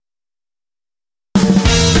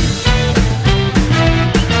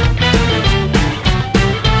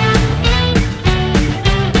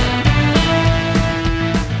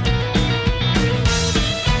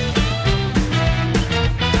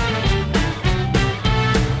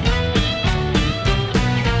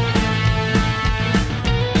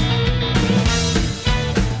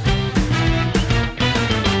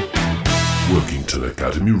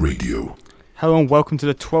Academy Radio. Hello and welcome to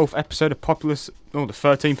the 12th episode of Populous... Oh, the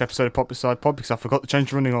 13th episode of Populous Side Pod, because I forgot to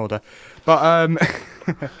change the running order. But,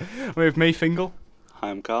 with me, Fingal.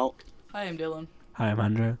 Hi, I'm Carl. Hi, I'm Dylan. Hi, I'm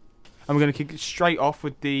Andrew. And we're going to kick it straight off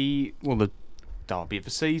with the derby of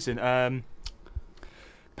the season.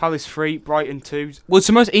 Palace 3, Brighton 2. Well, it's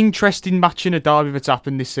the most interesting match in a derby that's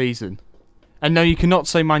happened this season. And no, you cannot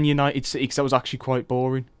say Man United City, because that was actually quite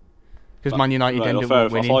boring. Because Man United ended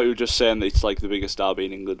up winning. I thought you were just saying that it's like the biggest derby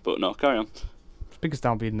in England, but no, carry on. It's the biggest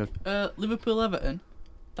derby in the... Liverpool-Everton.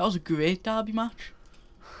 That was a great derby match.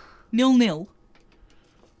 0-0.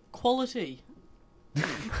 Quality.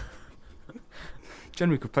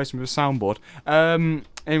 Generally could play some with a soundboard.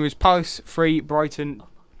 Anyways, Palace 3, Brighton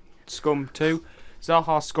Scum 2.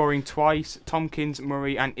 Zaha scoring twice. Tompkins,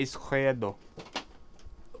 Murray and Izquierdo.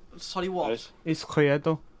 Sorry, what? Right.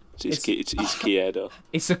 Izquierdo. It's Izquierdo.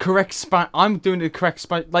 It's the correct I'm doing the correct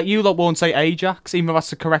like you lot won't say Ajax, even though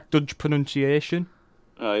that's the correct Dutch pronunciation.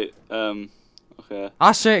 Right, okay.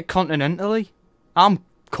 I say it continentally. I'm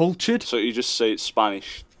cultured. So you just say it's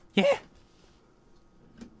Spanish. Yeah.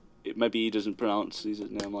 Maybe he doesn't pronounce his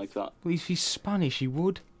name like that, Well, if he's Spanish, he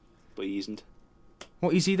would. but he isn't.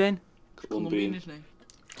 What is he then? Colombian, isn't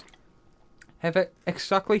he?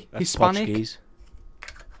 Exactly. That's Hispanic. Portuguese.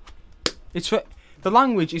 The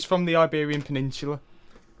language is from the Iberian Peninsula.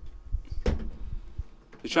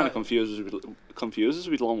 He's trying to confuse us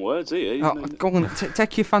with long words, here. Oh, go on,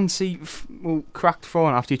 take your fancy, cracked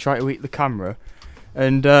phone after you try to eat the camera,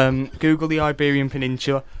 and Google the Iberian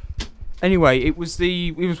Peninsula. Anyway, it was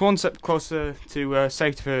one step closer to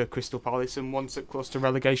safety for Crystal Palace and one step closer to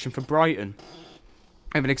relegation for Brighton.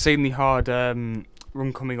 They have an exceedingly hard run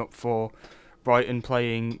coming up for Brighton,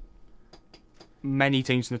 playing many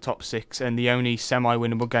teams in the top six, and the only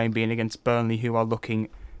semi-winnable game being against Burnley, who are looking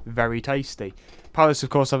very tasty. Palace, of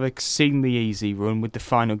course, have an exceedingly easy run, with the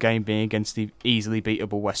final game being against the easily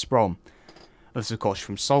beatable West Brom. This is, of course,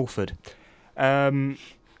 from Salford. It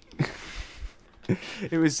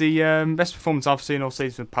was the best performance I've seen all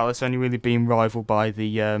season for Palace, only really being rivaled by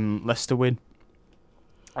the Leicester win.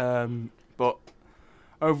 But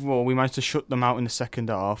overall, we managed to shut them out in the second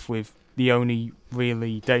half, with the only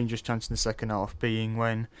really dangerous chance in the second half being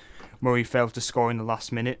when Murray failed to score in the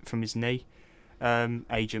last minute from his knee.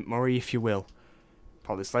 Agent Murray, if you will.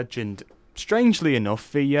 Palace legend. Strangely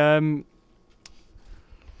enough, the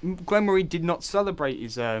Glenn Murray did not celebrate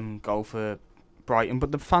his goal for Brighton,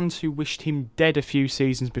 but the fans who wished him dead a few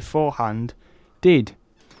seasons beforehand did.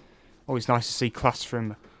 Always nice to see class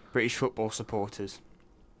from British football supporters.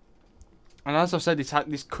 And as I've said,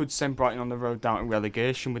 this could send Brighton on the road down to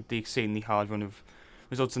relegation with the exceedingly hard run of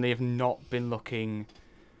results, and they have not been looking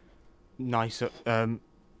nice at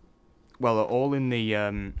all in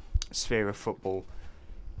the sphere of football.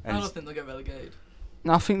 And I don't think they'll get relegated.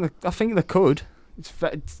 No, I think they could.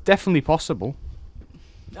 It's definitely possible.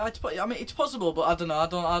 No, it's possible, but I don't know.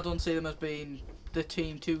 I don't see them as being the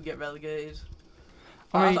team to get relegated.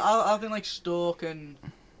 I think like Stoke and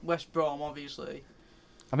West Brom, obviously.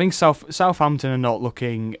 I think Southampton are not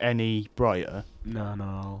looking any brighter.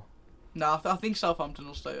 No. No, I think Southampton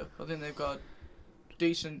will stay up. I think they've got a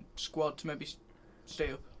decent squad to maybe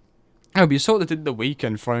stay up. Oh, but you saw what they did the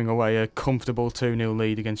weekend, throwing away a comfortable 2-0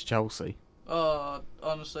 lead against Chelsea. Oh,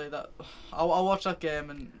 honestly, I watched that game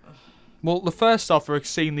and... Well, the first half were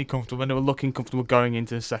exceedingly comfortable, and they were looking comfortable going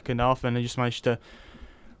into the second half, and they just managed to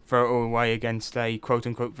throw it all away against a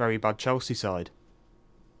quote-unquote very bad Chelsea side.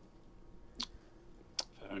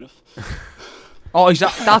 Fair enough. Oh,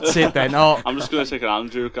 that's it then. Oh, I'm just going to take an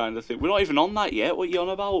Andrew kind of thing. We're not even on that yet. What are you on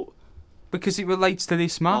about? because it relates to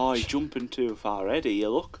this match. Oh, you're jumping too far already. You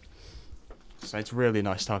look. So it's really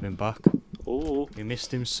nice to have him back. Oh. We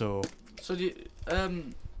missed him so. So,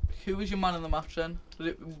 who was your man in the match then? Was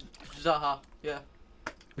it Zaha? Yeah.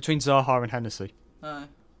 Between Zaha and Hennessy.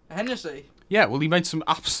 Hennessy? Yeah, well, he made some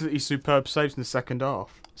absolutely superb saves in the second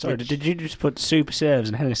half. Sorry, did you just put super saves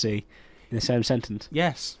and Hennessy in the same sentence?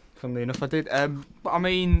 Yes, funnily enough, I did. But I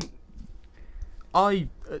mean, I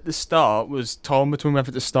at the start was torn between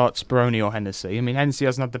whether to start Speroni or Hennessy. I mean, Hennessy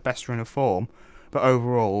hasn't had the best run of form, but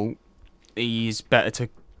overall, he's better to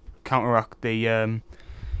counteract the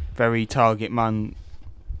very target man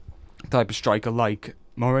type of striker like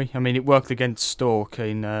Murray. I mean, it worked against Stoke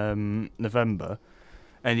in November,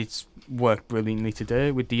 and it's worked brilliantly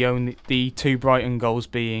today, with the two Brighton goals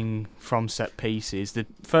being from set pieces. The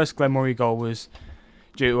first Glenn Murray goal was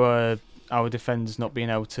due to our defenders not being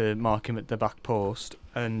able to mark him at the back post,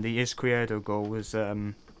 and the Izquierdo goal was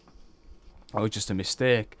just a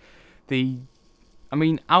mistake.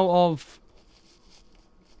 Out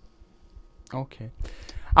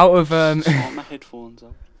Out of Sort my headphones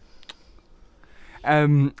out.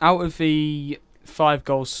 out of the 5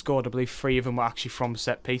 goals scored, I believe 3 of them were actually from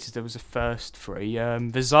set pieces. There was the first 3.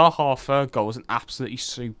 The Zaha third goal was an absolutely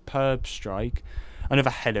superb strike. Another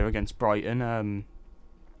header against Brighton,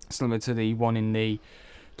 similar to the one in the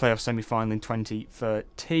playoff semi-final in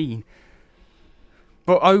 2013.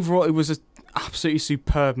 But overall, it was an absolutely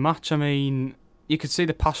superb match. I mean, you could see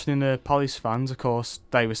the passion in the Palace fans. Of course,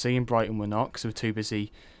 they were seeing Brighton were not, because they were too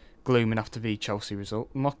busy glooming after the Chelsea result.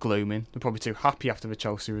 Not glooming, they're probably too happy after the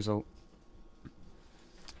Chelsea result. I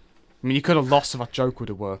mean, you could have lost if that joke would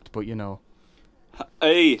have worked, but you know.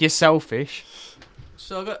 Hey! You're selfish.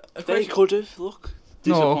 So I got a They question. could have, look.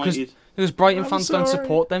 No, Disappointed. because Brighton I'm fans don't sorry.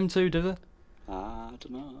 support them too, do they? I don't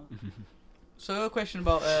know. So I got a question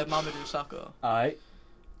about Mamadou Sakho. Aye.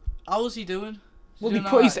 How was he doing? Well, Doing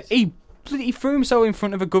alright? he threw himself in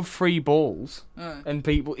front of a good 3 balls, and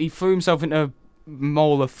he threw himself into a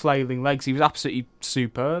mole of flailing legs. He was absolutely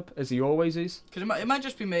superb, as he always is. Because it might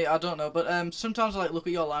just be me, I don't know. But sometimes I look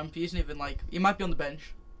at your lineup. He isn't even he might be on the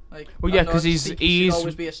bench. Well, yeah, because he he should is.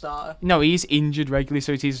 always be a starter. No, he's injured regularly,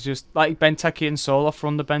 so it is just like Benteke and Soloff are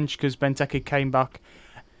on the bench because Benteke came back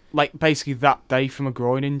basically that day from a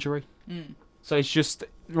groin injury. So it's just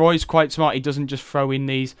Roy's quite smart. He doesn't just throw in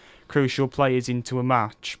these crucial players into a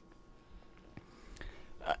match.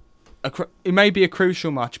 It may be a crucial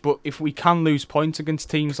match, but if we can lose points against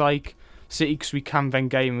teams like City, because we can then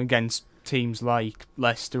game against teams like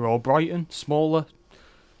Leicester or Brighton, smaller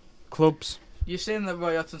clubs. You're saying that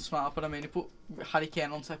Roy Hodgson's smart, but I mean, he put Harry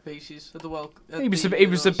Kane on set pieces at the World. He was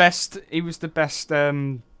the best. He was the best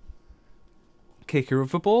kicker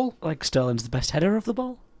of the ball. Like Sterling's the best header of the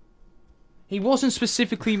ball. He wasn't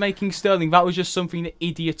specifically making Sterling. That was just something that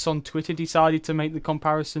idiots on Twitter decided to make the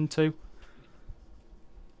comparison to.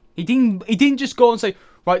 He didn't just go and say,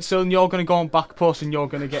 right, Sterling, you're going to go on back post and you're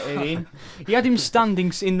going to get it in. He had him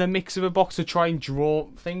standing in the mix of a box to try and draw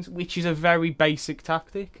things, which is a very basic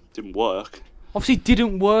tactic. Didn't work. Obviously, it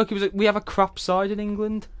didn't work. It was we have a crap side in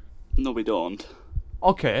England. No, we don't.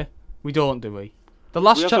 Okay, we don't, do we? The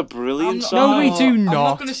last We have a brilliant side. No, we do I'm not.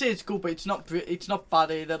 not going to say it's good, but it's not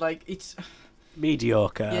bad either. It's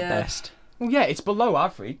Mediocre at Yeah. best. Well, yeah, it's below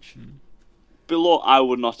average. Below, I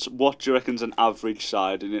would not. What do you reckon's an average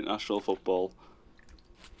side in international football?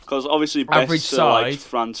 Because obviously, best Average are like side.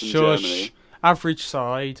 France and Shush. Germany. Average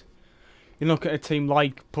side. You look at a team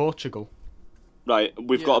like Portugal. Right,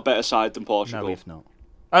 we've got a better side than Portugal. No, we've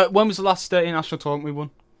not. When was the last international tournament we won?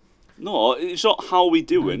 No, it's not how we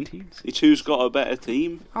doing. 90s. It's who's got a better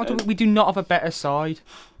team. How do we do not have a better side?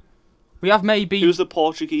 We have maybe Who's the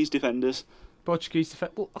Portuguese defenders? Portuguese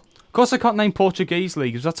defence. Well, of course, I can't name Portuguese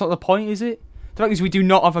leagues. That's not the point, is it? The fact is, we do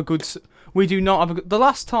not have a good. We do not have a good. The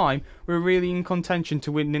last time we were really in contention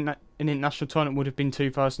to win an international tournament would have been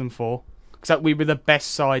 2004, because we were the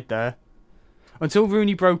best side there. Until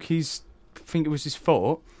Rooney broke his, I think it was his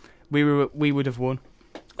foot, we would have won.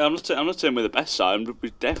 I'm not saying we're the best side.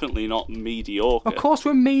 We're definitely not mediocre. Of course,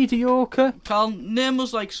 we're mediocre. Carl, name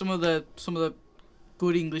us some of the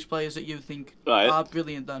good English players that you think are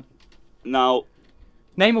brilliant. Then Now,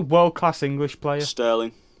 Name a world-class English player.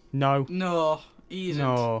 Sterling. No. no, he isn't.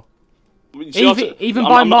 No. See, Even I'm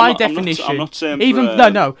by not- my I'm not- definition, I'm not saying even for,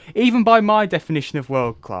 no, even by my definition of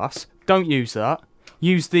world class, don't use that.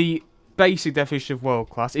 Use the basic definition of world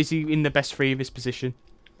class. Is he in the best 3 of his position?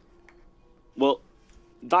 Well,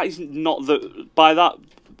 that is not the. By that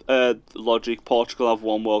logic, Portugal have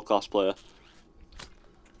one world class player.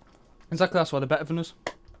 Exactly, that's why they're better than us.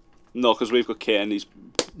 No, because we've got Kane. He's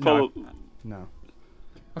No. probably No.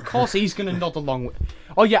 Of course, he's going to nod along with.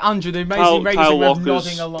 Oh yeah, Andrew, the amazing Kyle rating of Walker's-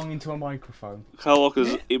 nodding along into a microphone. Kyle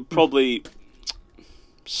Walker's probably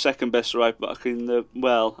second best right back in the.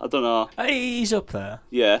 Well, I don't know. He's up there.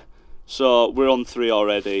 Yeah. So we're on 3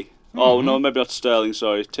 already. Oh no, maybe not Sterling.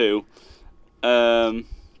 Sorry, 2. So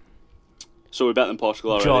we're better than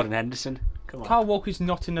Portugal already. Jordan Henderson. Come on. Kyle Walker's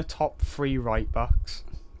not in the top 3 right backs.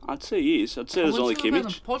 I'd say he is. I'd say there's only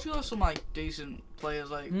Kimmich. Portugal have some decent players.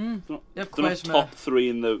 They have They're not Quaresma. top 3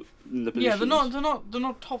 in the positions. Yeah, they're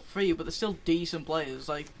not top 3, but they're still decent players.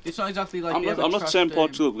 It's not exactly like I'm not saying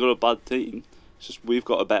Portugal have got a bad team. It's just we've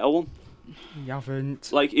got a better one. You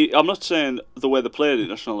haven't. I'm not saying the way they play at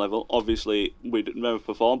international level. Obviously, we'd never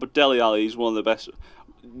perform. But Dele Alli is one of the best.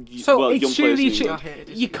 So young it's players surely in England.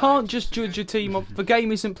 you can't just judge a team on the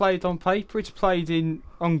game isn't played on paper; it's played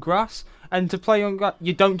on grass. And to play on grass,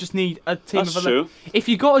 you don't just need a team That's of 11. true. If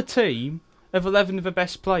you got a team of 11 of the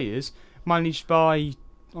best players managed by, I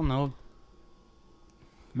don't know,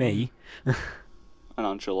 Me. An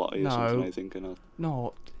Ancelotti or No. something. I think,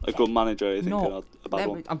 no, a good manager. I think, no, a bad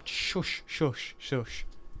one. I'm shush.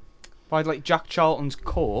 by like Jack Charlton's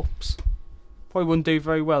corpse, probably wouldn't do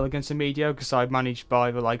very well against a mediocre side managed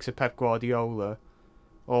by the likes of Pep Guardiola,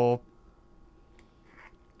 or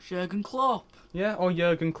Jurgen Klopp. Yeah, or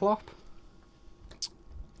Jurgen Klopp.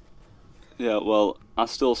 Yeah, well, I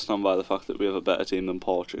still stand by the fact that we have a better team than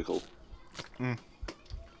Portugal. How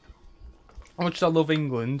much do I love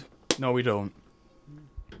England? No, we don't.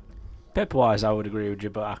 Pep-wise, I would agree with you,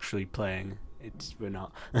 but actually playing, we're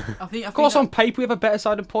not. I think. Of course, on paper we have a better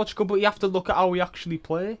side than Portugal, but you have to look at how we actually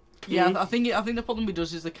play. Yeah, I think the problem we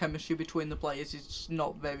does is the chemistry between the players is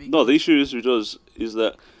not very. No, the issue we does is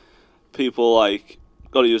that people like,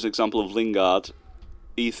 got to use the example of Lingard.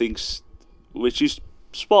 He thinks, which is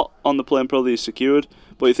spot on the playing probably is secured,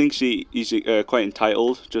 but he thinks he's quite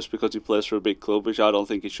entitled just because he plays for a big club, which I don't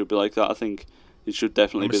think it should be like that. I think it should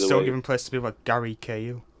definitely be the way. We're still giving place to people like Gary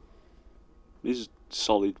Cahill. He's a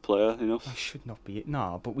solid player enough. I should not be it.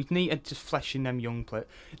 No, but we need to just flesh in them young players.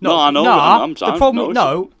 No, I know. The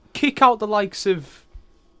problem, kick out the likes of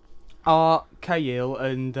Cahill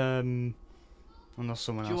and not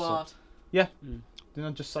someone else. Duarte. Yeah. Didn't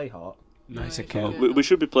I just say Hart? Nice Yeah, account. We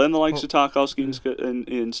should be playing the likes of Tarkowski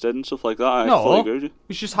instead and stuff like that. I fully agree with you.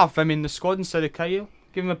 We should just have them in the squad instead of Cahill.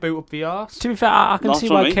 Give him a boot up the arse. To be fair, I can Not see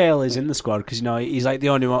for why me. Cahill is in the squad because he's like the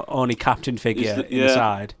only captain figure in the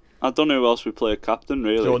side. I don't know who else we play captain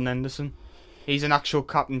really. Jordan Henderson. He's an actual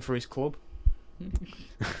captain for his club.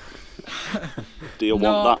 Do you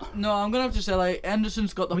want that? No, I'm gonna have to say like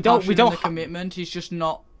Henderson's got the We don't- passion we don't and the commitment. He's just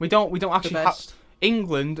not We don't the actually have best.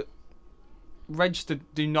 England registered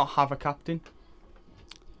do not have a captain.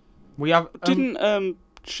 We have Didn't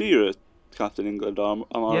Shearer captain England? Or am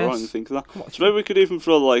I Yes. wrong in thinking that? Come on, So maybe we could even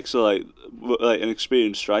throw the likes of like an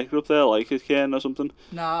experienced striker up there, like a Kane or something.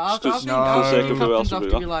 Nah, I Just 'cause- think for the sake of who else captains have we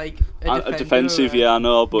to got. be like A defensive, yeah, I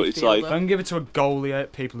know, but it's like midfielder. Don't give it to a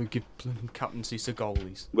goalie. People who give captaincies to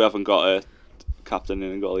goalies. we haven't got a captain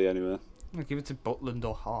in a goalie anyway. I'll give it to Butland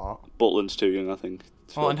or Hart. Butland's too young, I think.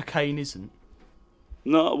 Oh, and Kane isn't.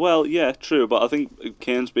 No, well, yeah, true, but I think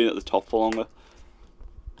Kane's been at the top for longer.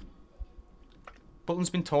 Butland's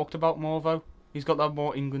been talked about more though. He's got that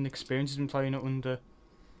more England experience. He's been playing it under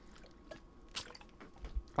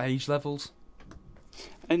age levels.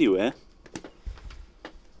 Anyway,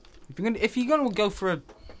 If you're gonna go for a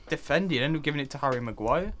defender, you end up giving it to Harry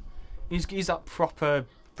Maguire. He's that proper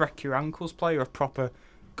break your ankles player, a proper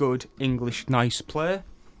good English nice player.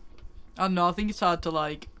 I don't know. I think it's hard to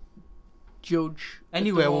like judge. at the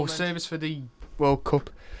Anyway, we'll moment. save us for the World Cup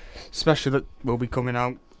special that will be coming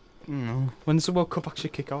out. When does the World Cup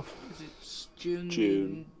actually kick off? Is it June?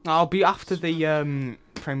 June. I'll be after the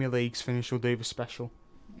Premier League's finish. We'll do the special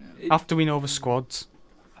after we know the squads.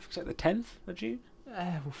 I think it's like the 10th of June.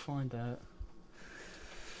 We'll find out.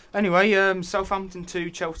 Anyway, Southampton 2,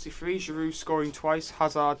 Chelsea 3. Giroud scoring twice.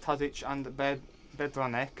 Hazard, Tadic, and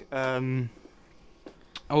Bedranek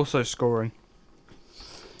also scoring.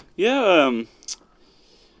 yeah,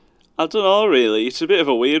 I don't know really. It's a bit of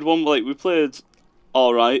a weird one. Like we played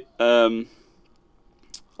all right.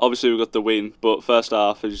 Obviously we got the win, but first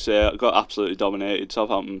half, as you say, got absolutely dominated.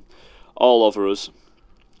 Southampton all over us,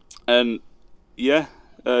 and yeah,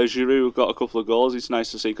 Giroud got a couple of goals. It's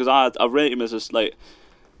nice to see because I rate him as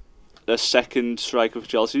a second striker for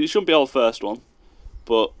Chelsea. He shouldn't be our first one,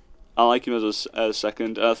 but I like him as a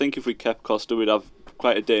second. And I think if we kept Costa, we'd have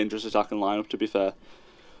quite a dangerous attacking lineup. To be fair,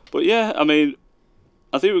 but yeah, I mean,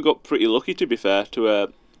 I think we got pretty lucky. To be fair,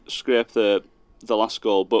 to scrape the last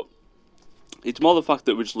goal, but it's more the fact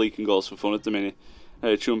that we're just leaking goals for fun at the minute.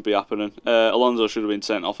 It shouldn't be happening. Alonso should have been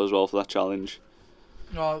sent off as well for that challenge.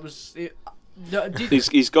 No, it was.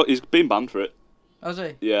 He's been banned for it. Has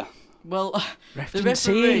he? Yeah. Well, Ref the didn't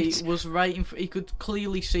see referee it. was right. He could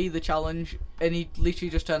clearly see the challenge, and he literally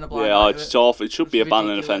just turned a blind Yeah, eye to it's it. awful. It should be a It's ban and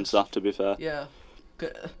ridiculous. offence, that, to be fair. Yeah.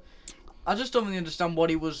 I just don't really understand what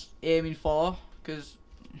he was aiming for, because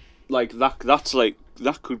Like,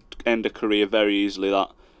 that could end a career very easily, that.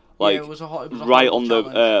 Like, it was a right horrible on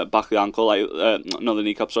challenge. the back of the ankle, like, not the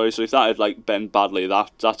kneecap, sorry. So if that had, like, bent badly,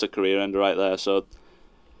 that's a career ender right there, so...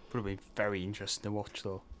 Would have been very interesting to watch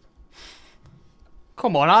though.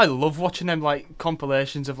 Come on, I love watching them like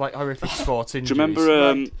compilations of like horrific sports Do injuries. you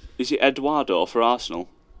remember, is it Eduardo for Arsenal?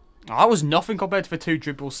 That was nothing compared to the 2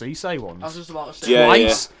 dribble Cisse ones. I was just about to say. Yeah,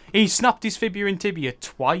 Twice. He snapped his fibula and tibia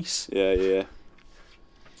twice. Yeah.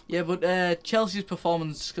 Yeah, but Chelsea's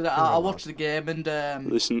performance, because I watched the game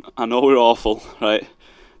and Listen, I know we're awful, right?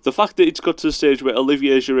 The fact that it's got to the stage where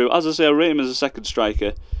Olivier Giroud, as I say, I rate him as a second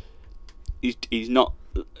striker. He's not,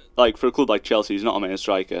 like, for a club like Chelsea, he's not a main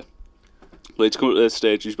striker. But it's come to the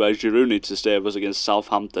stages where Giroud needs to stay with us against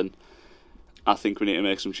Southampton. I think we need to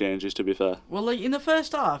make some changes, to be fair. Well, like, in the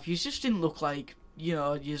first half, you just didn't look like, you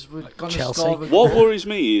were going to Chelsea. score. What worries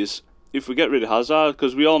me is if we get rid of Hazard,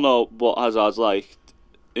 because we all know what Hazard's like.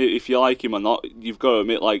 If you like him or not, you've got to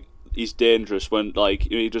admit, like, he's dangerous when, like,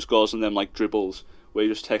 he just goes on them, like, dribbles where he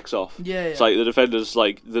just takes off. Yeah. It's like the defenders,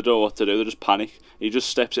 like, they don't know what to do, they just panic. He just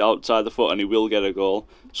steps it outside the foot and he will get a goal.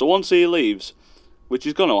 So once he leaves, which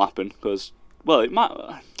is going to happen, because, well, it might,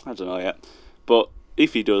 I don't know yet, but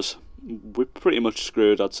if he does, we're pretty much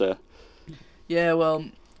screwed, I'd say. Yeah, well,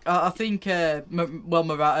 I think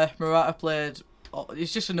Morata played.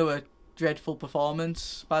 It's just another dreadful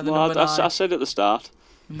performance by the number 9. I said at the start.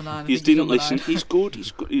 Number 9. He didn't listen. He's good.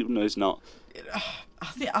 He's good. No, he's not.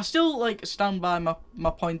 I still stand by my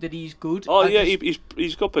point that he's good. Oh yeah,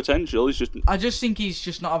 he's got potential. He's just. I just think he's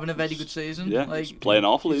just not having a very good season. Yeah, like, he's playing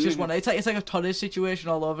awful. It's like a Torres situation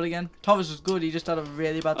all over again. Torres was good. He just had a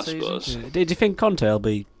really bad season. Yeah. Did you think Conte will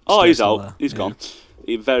be? Oh, he's out. There? He's gone.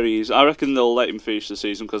 He varies. I reckon they'll let him finish the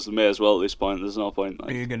season because they may as well at this point. There's no point.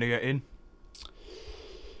 Are you going to get in?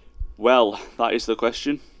 Well, that is the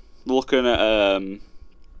question. Looking at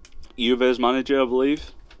Juve's manager, I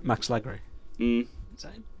believe. Max Allegri.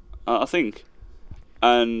 Same. I think.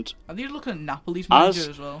 And I think you're looking at Napoli's manager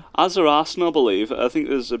as well. As are Arsenal, I believe. I think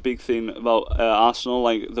there's a big thing about Arsenal,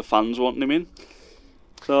 like the fans wanting him in.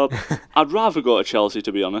 So I'd rather go to Chelsea,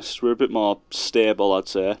 to be honest. We're a bit more stable, I'd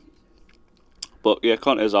say. But yeah,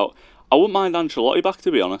 Conte's out. I wouldn't mind Ancelotti back,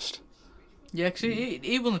 to be honest. Yeah, because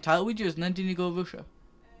he won the title with you, and then didn't he go to Russia?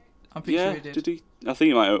 I'm pretty sure he did. Did he? I think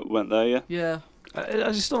he might have went there, yeah. Yeah.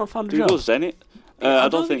 I just don't found a Did he job. go Zenit? I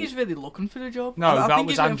don't think he's really looking for the job. No, that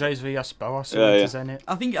was Andres Villas-Boas who went to Zenit.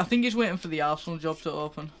 I think he's waiting for the Arsenal job to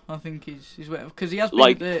open. I think he's waiting because he has been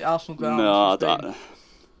at the Arsenal ground. No,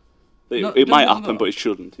 it might happen, but it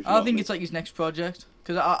shouldn't. I think it's like his next project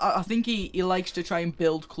because I think he likes to try and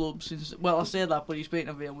build clubs. Well, I say that, but he's beaten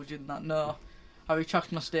a Real Madrid and that. No, I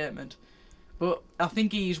retract my statement. But I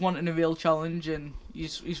think he's wanting a real challenge, and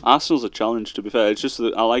he's Arsenal's a challenge, to be fair. It's just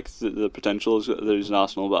that I like the potential there is in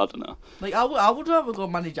Arsenal, but I don't know. Like I would rather go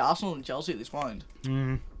manage Arsenal than Chelsea at this point.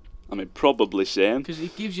 I mean, probably same. Because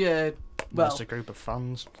it gives you nicer group of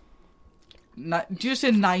fans. Do you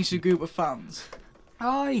say nicer group of fans?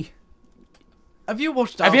 Aye. Have you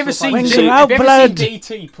watched? Have you ever seen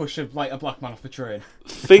DT push a black man off the train?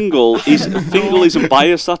 Fingal isn't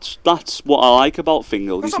biased. That's what I like about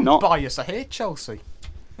Fingal. He's not biased. I hate Chelsea.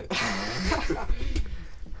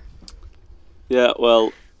 Yeah,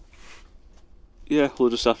 well, yeah, we'll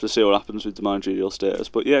just have to see what happens with the managerial status.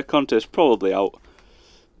 But yeah, Conte's probably out,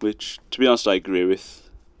 which, to be honest, I agree with.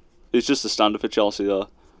 It's just the standard for Chelsea, though.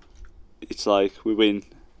 It's like we win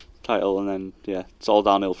title and then it's all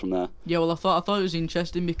downhill from there. Yeah, well, I thought it was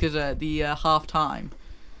interesting because the half time,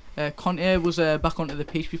 Conte was back onto the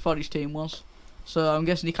pitch before his team was. So I'm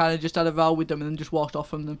guessing he kind of just had a row with them and then just walked off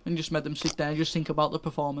from them and just made them sit there and just think about the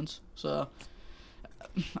performance. So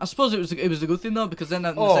I suppose it was a good thing though, because then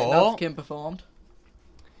the second half came performed.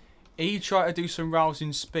 He tried to do some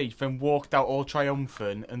rousing speech, then walked out all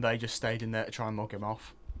triumphant, and they just stayed in there to try and mug him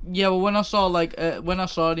off. Yeah, well, when I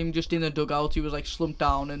saw him just in the dugout, he was like slumped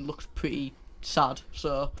down and looked pretty sad.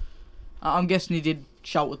 So I'm guessing he did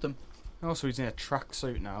shout at them. Also, he's in a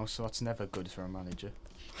tracksuit now, so that's never good for a manager.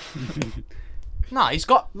 Nah, he's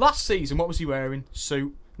got last season. What was he wearing?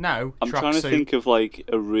 Suit. Now I'm trying to think of like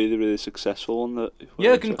a really, really successful one that.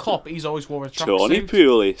 Jurgen Klopp. He's always wore a tracksuit. Tony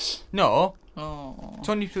Pulis. No. Oh.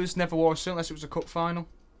 Tony Pulis never wore a suit unless it was a cup final.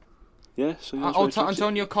 Yeah. So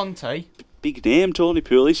Antonio Conte. Big name, Tony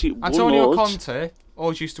Pulis. Antonio Conte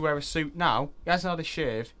always used to wear a suit. Now he hasn't had a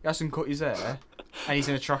shave. He hasn't cut his hair, and he's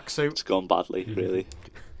in a tracksuit. It's gone badly, really.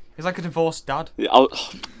 He's like a divorced dad. Yeah,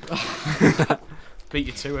 Beat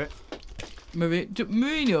you to it.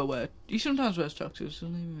 Mourinho he sometimes wears tracksuits,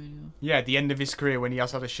 doesn't he, Mourinho? Yeah, at the end of his career when he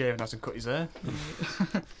has had a shave and hasn't cut his hair.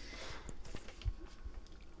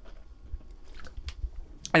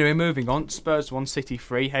 Anyway, moving on. Spurs 1, City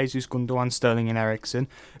 3. Jesus, Gundogan, Sterling and Eriksen.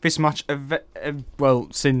 This match,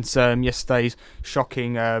 since yesterday's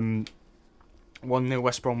shocking 1-0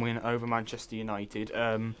 West Brom win over Manchester United,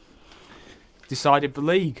 decided the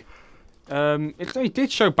league. It did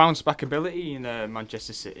show bounce-back ability in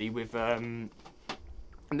Manchester City, with and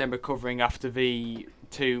then recovering after the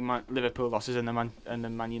two Liverpool losses and the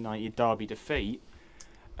Man United derby defeat.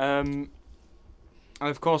 And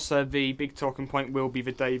of course, the big talking point will be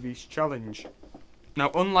the Davies Challenge. Now,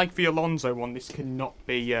 unlike the Alonso one, this cannot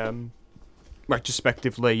be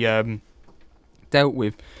retrospectively dealt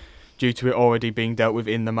with, due to it already being dealt with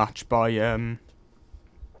in the match by I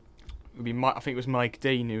think it was Mike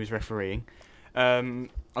Dean who was refereeing.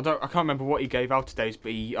 I can't remember what he gave out today,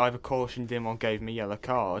 but he either cautioned him or gave him a yellow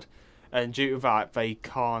card, and due to that, they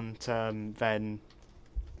can't then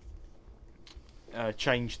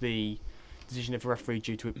change the decision of the referee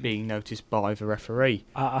due to it being noticed by the referee.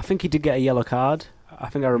 I think he did get a yellow card. I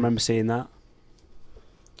think I remember seeing that.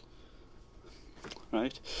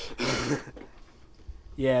 Right.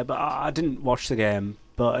 Yeah, but I didn't watch the game.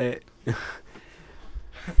 But it.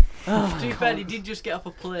 To be fair, he did just get off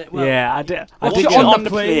a plane. Well, yeah, I did. I Watch did it get on the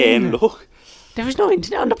plane. Look. There was no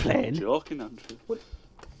internet on the plane. Joking, Andrew.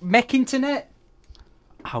 Mech internet.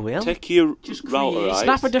 I will. Take your Just router, create- right?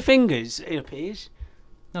 Snap of the fingers. It appears.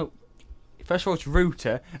 First of all, it's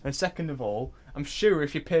router, and second of all, I'm sure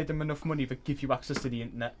if you paid them enough money, they'd give you access to the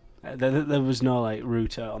internet. There was no like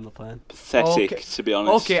router on the plane. Pathetic, Okay. to be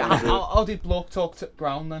honest. Okay, how did bloke talk to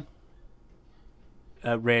ground then?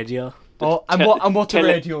 Radio. Oh, and what are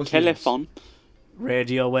radios? Telephone.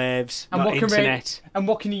 Radio waves. And not what can internet. And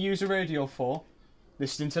what can you use a radio for?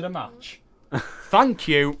 Listening to the match. Thank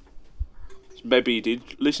you. Maybe you did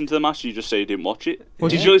listen to the match, you just say you didn't watch it. Well,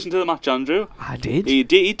 did yeah. you listen to the match, Andrew? I did. He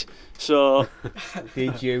did. So,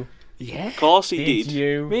 Did you? Yeah. of course he Did did.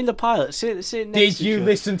 you? Me and the pilot sit next Did to each you other.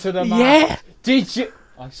 listen to the match? Yeah. Did you?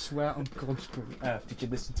 I swear on God's green earth, did you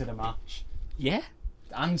listen to the match? Yeah.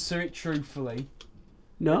 Answer it truthfully.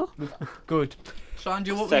 No. Good. So,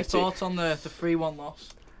 Andrew, what were your Pathetic. thoughts on the 3-1 loss?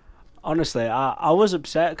 Honestly, I was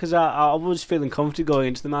upset because I was feeling comfortable going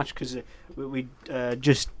into the match because we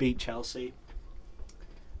just beat Chelsea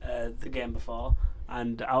the game before,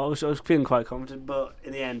 and I was feeling quite confident. But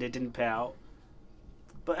in the end, it didn't pay out.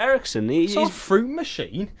 But Ericsson, It's not a he's fruit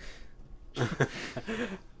machine.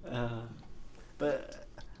 but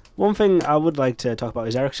one thing I would like to talk about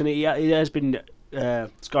is Ericsson. He has been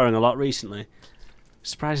scoring a lot recently.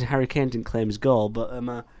 Surprising Harry Kane didn't claim his goal, but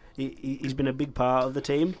he's been a big part of the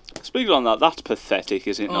team. Speaking on that, that's pathetic,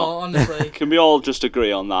 is it Oh, not? honestly. Can we all just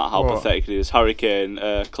agree on that, how What? pathetic it is? Harry Kane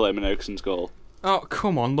claiming Eriksen's goal. Oh,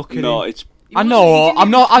 come on, look at No, him. it's... I He know, didn't I'm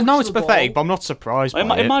even not. I touch know it's the ball. pathetic, but I'm not surprised by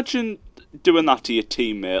it. Imagine doing that to your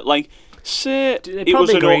teammate. Like, say They it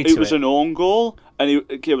was probably agreed to an own goal, and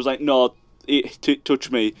he was like, no,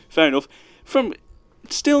 touch me. Fair enough. From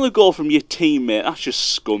stealing a goal from your teammate, that's just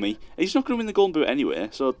scummy. He's not going to win the golden boot anyway,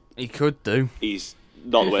 so He could do. he's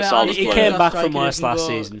not To the be way fair, Salah's He He playing. came back from Striker worse didn't last go-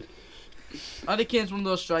 season. Harry Kane's one of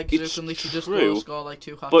those strikers It's who can literally just true. score like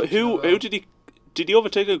 2 But hat-tricks in a who row. did he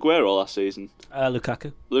overtake Aguero last season?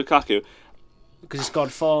 Lukaku, Lukaku. because he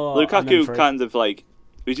scored 4. and then Lukaku 3. kind of like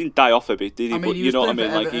he didn't die off a bit, did he? I mean, But he you was know what I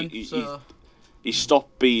playing mean. for Like Everton, he so... he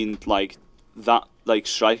stopped being like that, like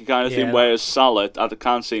striker kind of Yeah. thing. Whereas Salah, I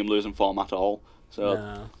can't see him losing form at all. So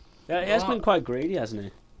No. Yeah, he has been quite greedy, hasn't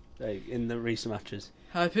he? Like, in the recent matches.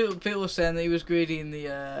 People were saying that he was greedy in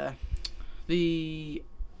the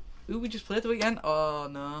who we just played the weekend? Oh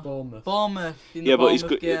no, Bournemouth. In the yeah, but he's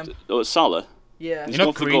Bournemouth good. game. Oh, Salah. Yeah. He's You're gone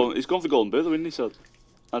not for greedy. goal. He's gone for golden boot, though, isn't he? So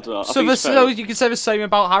I don't know. I So, think it's fair. so you could say the same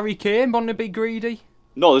about Harry Kane wanting to be greedy.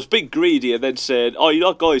 No, there's big greedy, and then said, "Oh, you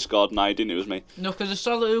that guy scored." No, he didn't. It was me. No, because there's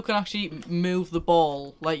Salah who can actually move the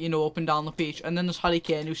ball, like, you know, up and down the pitch, and then there's Harry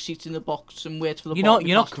Kane who sits in the box and waits for the ball. to be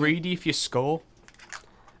You're not passed to him. greedy if you score.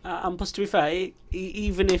 And plus, to be fair,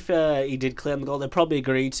 even if he did claim the goal, they probably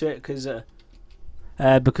agreed to it because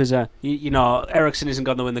you know Ericsson isn't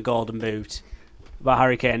going to win the Golden Boot, but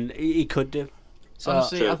Harry Kane he could do. So,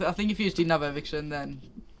 Honestly, True. I think if you didn't have Ericsson, then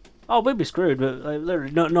we'd be screwed. But like,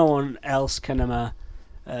 literally, no one else can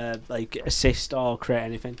like assist or create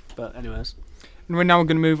anything. But anyways, And we're now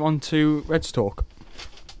going to move on to Reds talk.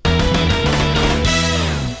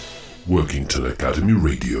 Workington Academy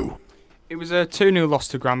Radio. It was a 2-0 loss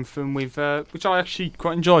to Grantham, with which I actually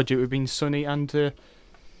quite enjoyed. It had been sunny and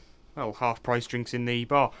half-price drinks in the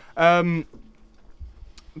bar. But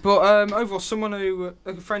overall,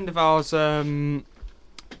 a friend of ours,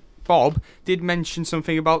 Bob, did mention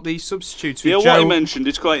something about the substitutes. With Yeah, Joe, what he mentioned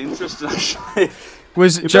is quite interesting. Actually,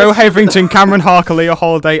 was Joe Hetherington, Cameron Harker, Leo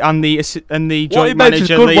Holiday, and the joint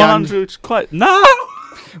manager Lee Andrew. It's quite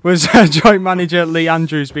was joint manager Lee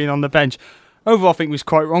Andrews being on the bench. Overall, I think he was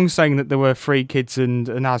quite wrong saying that there were 3 kids and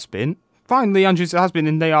an has-been. Fine, Lee Andrews has been,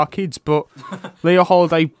 and they are kids, but Leo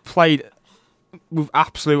Holiday played with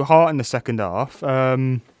absolute heart in the second half.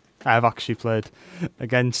 I have actually played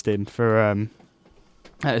against him for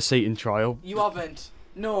at a seating trial. you haven't.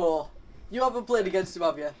 No, you haven't played against him,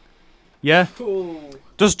 have you? Yeah, Oh.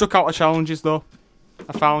 does duck out of challenges though.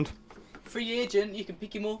 I found. Free agent, you can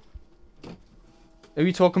pick him up. Are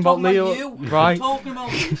you talking about Talking Leo? about you. Right. Talking about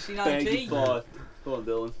Thank you C90. for. Go on,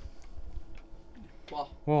 Dylan. What?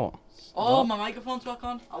 What? Oh, What? my microphone's back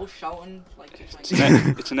on. I was shouting like just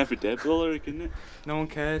like. It's an everyday bowler, isn't it? No one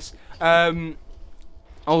cares.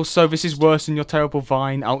 Also, this is worse than your terrible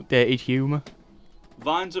Vine outdated humour.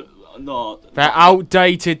 Vines are no. They're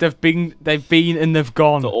outdated. They've been and they've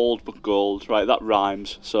gone. The old but gold. Right, that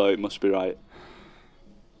rhymes, so it must be right.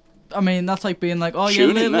 I mean, that's like being like, oh yeah,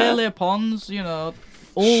 Tune in there. Lily Pons, you know,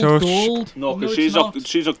 old Shush. gold. No, because it's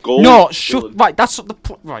she's not. a gold. No, villain. shut. Right, that's what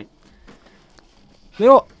the right.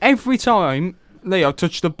 Leo, every time Leo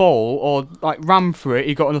touched the ball or like ran for it,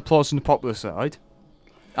 he got an applause from the popular side,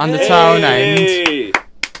 and the town end. Hey!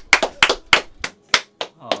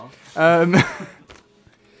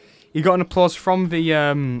 He got an applause from the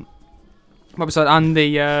popular side and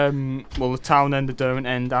the the town end, the Derwent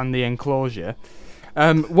end, and the enclosure.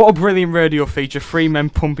 What a brilliant radio feature! 3 men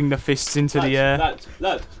pumping their fists into the air.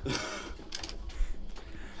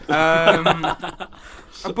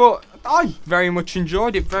 But I very much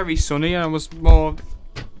enjoyed it. Very sunny, and I was more.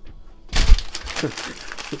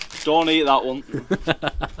 Don't eat that one.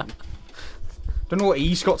 Don't know what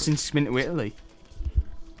he's got since he's been to Italy.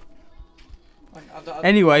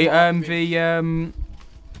 Anyway, Anyway, Actually,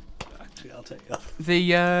 I'll take it off.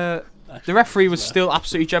 the referee was still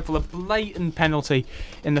absolutely dreadful. A blatant penalty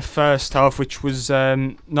in the first half, which was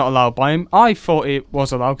not allowed by him. I thought it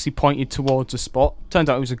was allowed because he pointed towards the spot. Turned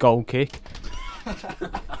out it was a goal kick.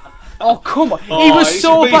 Oh come on! He was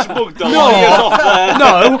so bad.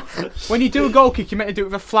 No, when you do a goal kick, you're meant to do it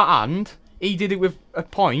with a flat hand. He did it with a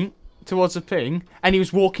point towards the ping, and he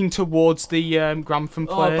was walking towards the Grantham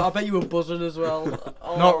player. Oh, I bet you were buzzing as well.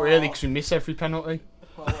 Oh. Not really, because we miss every penalty.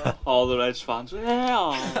 All the Reds fans.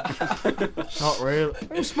 Yeah. Not really.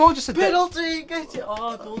 It's more just a Penalty, get it!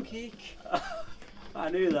 Oh, goal kick. I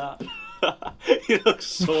knew that. You look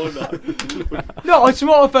so nice. No, it's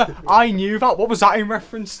more of a I knew that. What was that in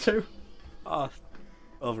reference to? Oh,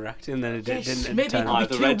 overacting. Then it Yes, didn't maybe turn it out. could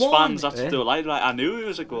The be Reds 2-1. fans have to Yeah. do it like that. I knew it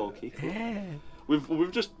was a goal kick. Yeah.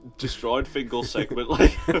 We've just destroyed Fingal's segment.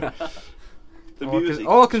 Like the music.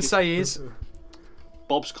 All I can say is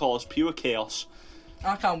Bob's caused pure chaos.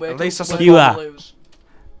 I can't wait. At least till that's Liverpool a- lose.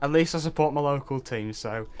 at least I support my local team.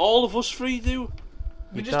 So All of us three do.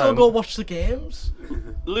 We just don't go watch the games.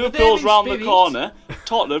 Liverpool's round the spirit. corner.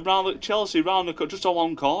 Tottenham round the Chelsea round the just on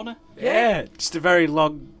one corner. Yeah, just a very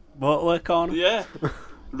long motorway corner. Yeah.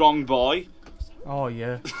 Wrong boy. Oh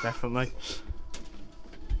yeah, definitely.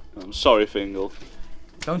 I'm sorry, Fingal.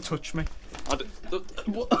 Don't touch me.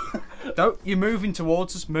 What? Don't. You're moving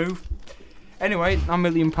towards us. Move. Anyway, £1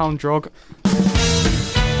 million drug.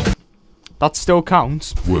 That still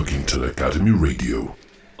counts. Working till Academy Radio.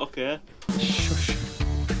 Okay. Shush.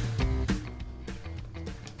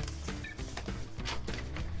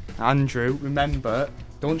 Andrew, remember,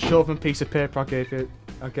 don't show them a piece of paper I gave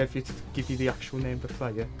you to give you the actual name of the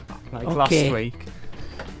player, like last week.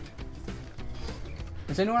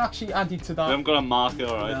 Has anyone actually added to We that? haven't got a marker,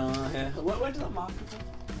 alright. No, yeah. Where did that mark go?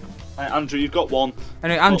 Right, Andrew, you've got one.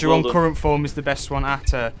 Anyway, Andrew well on done. current form is the best one at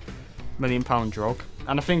 £1 million drug.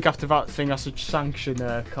 And I think after that thing I should sanction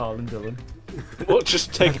Carl and Dylan. We'll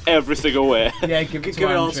just take everything away. Yeah, give it to Give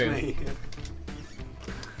it all Andrew. to me.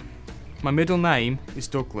 My middle name is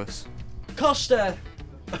Douglas. Costa.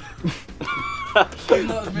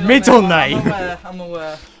 Middle name. I'm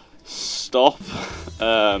aware. Stop.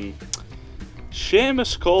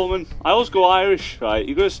 Seamus Coleman. I always go Irish, right?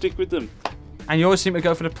 You got to stick with them. And you always seem to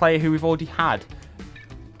go for the player who we've already had.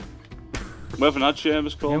 We haven't had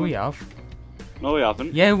Seamus Yeah, Coleman. we have. No, we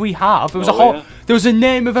haven't. Yeah, we have. There was Oh, a whole. yeah. There was a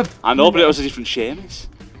name of a. I know, but it was a different Seamus.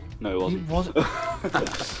 No, it It wasn't.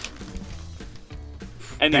 was.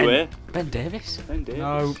 Anyway, Ben Davis. Ben Davis.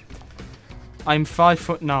 No. I'm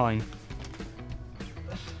 5'9".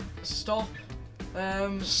 Stop.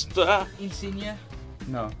 Insignia.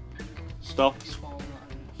 No. Stop. Small.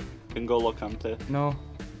 N'Golo Kante. No.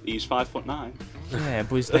 He's 5'9". Yeah,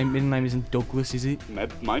 but his middle name isn't Douglas, is it?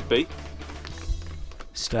 Might be.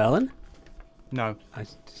 Sterling. No.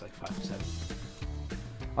 It's like 5'7".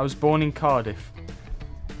 I was born in Cardiff.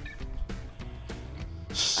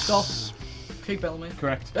 Stop. Craig Bellamy.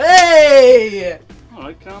 Correct. Hey!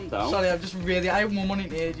 Alright, calm down. Sorry, I haven't won one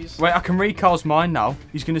in ages. Wait, I can read Carl's mind now.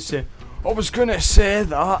 He's gonna say, I was gonna say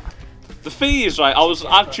that. The thing is, right, I was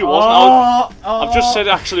actually wasn't. I've just said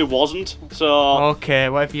it actually wasn't. So. Okay,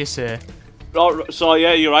 whatever you say. So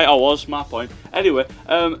yeah, you're right. I was. My point. Anyway,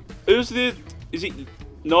 who's the? Is it?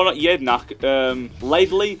 No, not Yednak.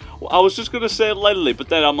 Ledley. I was just gonna say Ledley, but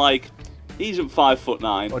then I'm like, he's at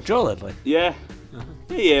 5'9". Or Joe Ledley. Yeah.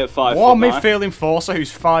 Yeah, 5'9". What midfield enforcer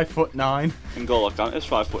who's 5'9"? N'Golo Kante is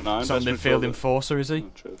 5'9". So Best midfield midfielder. enforcer, is he?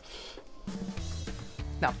 Oh, true.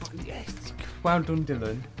 No, well done,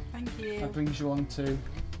 Dylan. Thank you. That brings you on to. To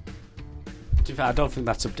be fair, I don't think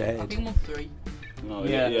that's I updated. think I'm on 3. No,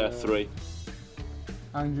 Yeah. yeah, 3.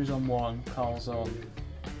 Andrew's on 1, Carl's on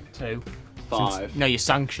 2. 5. No, you're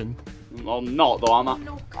sanctioned. I'm not though, am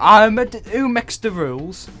I? Who makes the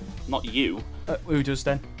rules? Not you. Who does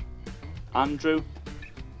then? Andrew.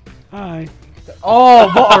 Hi.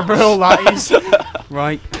 Oh, what a rule that is!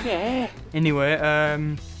 Right. Yeah. Anyway,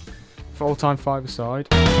 for all-time 5-a-side.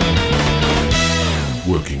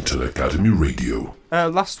 Working Till Academy Radio.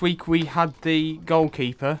 Last week we had the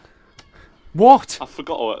goalkeeper. What? I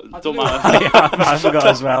forgot what. Don't know. matter. I forgot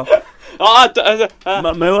as well.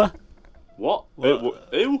 Moore? What?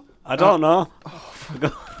 Who? I don't know.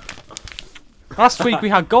 Last week we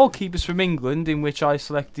had goalkeepers from England, in which I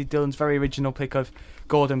selected Dylan's very original pick of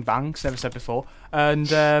Gordon Banks, never said before. And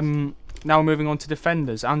now we're moving on to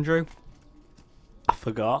defenders. Andrew? I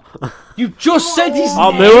forgot. You just said his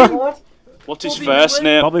Oh, name! Moore? What's his first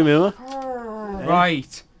name? Bobby Moore.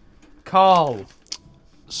 Right. Carl.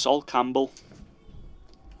 Sol Campbell.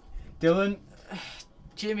 Dylan.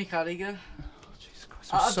 Jamie Carragher.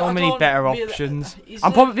 There's so many better options. Is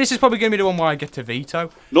This is probably going to be the one where I get to veto.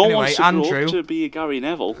 No Anyway, one's to Andrew. grow up to be a Gary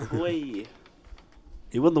Neville. Way.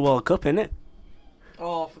 He won the World Cup, innit?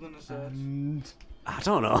 Oh, for goodness sake. And I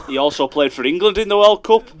don't know. He also played for England in the World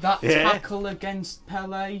Cup. that Yeah. tackle against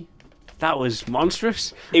Pele. That was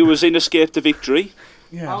monstrous. He was in Escape to Victory.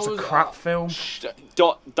 Yeah, it was a crap film.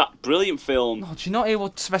 That brilliant film. Oh, do you not hear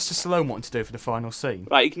what Sylvester Stallone wanted to do for the final scene?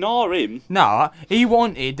 Right, ignore him. Nah, he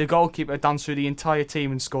wanted the goalkeeper to dance through the entire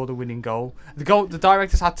team and score the winning goal. The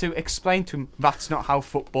directors had to explain to him that's not how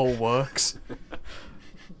football works.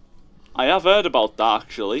 I have heard about that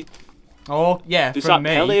actually. Oh, yeah, There's from that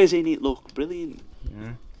me. Pele's in it. Look, brilliant.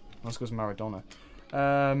 Yeah, that's because Maradona.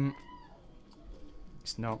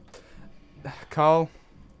 It's not. Carl?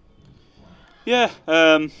 Yeah,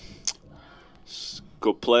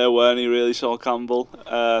 good player, weren't he, really, Sol Campbell?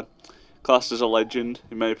 Classed as a legend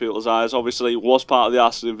in many people's eyes. Obviously, was part of the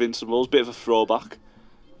Arsenal Invincibles, bit of a throwback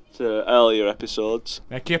to earlier episodes.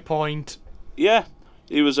 Make your point. Yeah,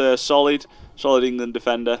 he was a solid England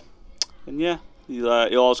defender. And yeah, he'll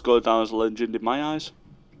always go down as a legend in my eyes.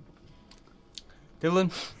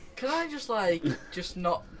 Dylan? Can I just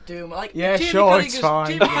not do him? Yeah, Jamie sure, it's Carragher's- fine.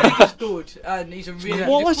 Jamie Carragher's good, and he's a really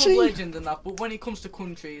Quality. club legend and that. But when it comes to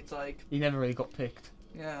country, it's like, He never really got picked.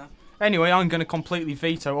 yeah. Anyway, I'm going to completely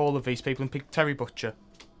veto all of these people and pick Terry Butcher.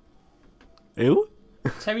 Who?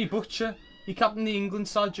 Terry Butcher. He captained the England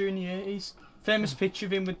side during the 80s. Famous picture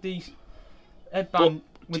of him with the headband.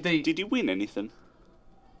 Did he win anything?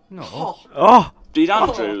 No. Oh! Did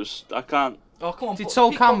Andrews? I can't. Oh, come on. Did Sol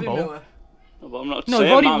pick Bobby Campbell? Miller. But I'm not No, saying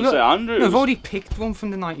we've already, man, say Andrews. no, we've already picked one from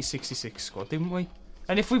the 1966 squad, didn't we?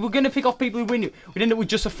 And if we were going to pick off people who win it, we'd end up with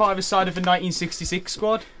just a 5-a-side of a 1966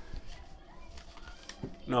 squad.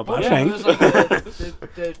 No, Bobby bad thing. Miller's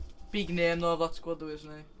like the big name though of that squad, though,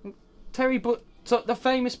 isn't he? Terry so the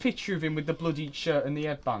famous picture of him with the bloody shirt and the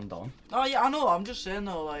headband on. Oh yeah, I know. I'm just saying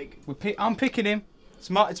though, like. I'm picking him. It's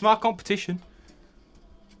my competition.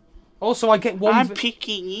 Also, I get one. I'm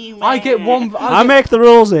picking you, man. I get one. I make the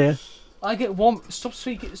rules here. I get one. Stop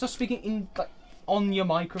speaking in on your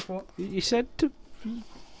microphone. You said to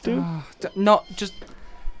do. Not just.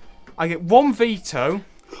 I get one veto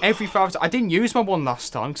every 5. I didn't use my one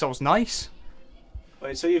last time because I was nice.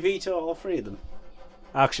 Wait, so you veto all 3 of them?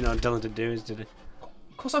 Actually, no, Dylan didn't do his, did he?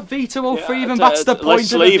 Of course, I veto all 3 of them. Yeah, That's the point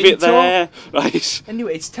let's of the leave veto. it there. Right.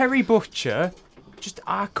 Anyway, it's Terry Butcher, just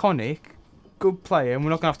iconic, good player, and we're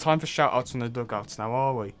not gonna have time for shout-outs from the dugouts now,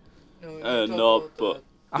 are we? No, but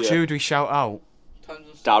Actually, who do we shout out?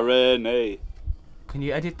 Darren, hey. Can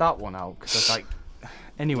you edit that one out? Because I was like,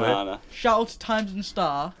 anyway. Nah. Shout out to Times and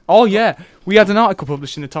Star. Oh yeah, we had an article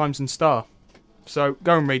published in the Times and Star. So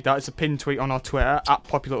go and read that. It's a pinned tweet on our Twitter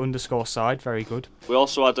 @popular_side. Very good. We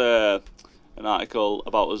also had an article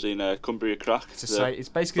about us in Cumbria Crack, It's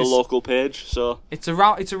basically the local page. So it's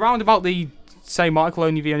around about the same article.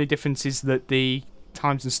 Only the only difference is that the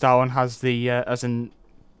Times and Star one has the as an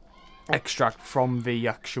extract from the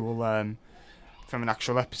actual from an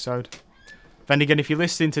actual episode. Then again, if you're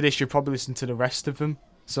listening to this, you'll probably listen to the rest of them.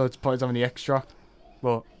 So it's probably having the extract.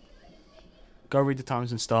 But go read the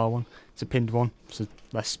Times and Star one. It's a pinned one, so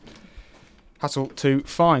less hassle to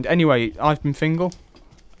find. Anyway, I've been Fingal.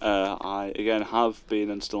 I again have been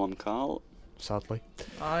and still am Carl. Sadly.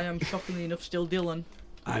 I am shockingly enough still Dylan.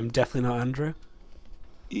 I'm definitely not Andrew.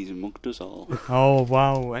 He's mugged us all. Oh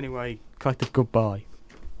wow. Anyway, collective goodbye.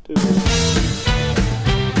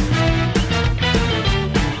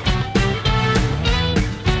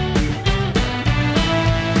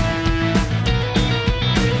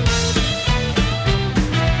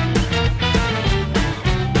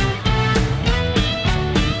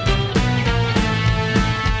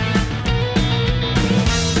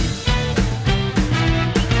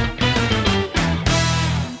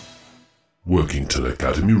 Working Till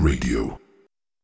Academy Radio.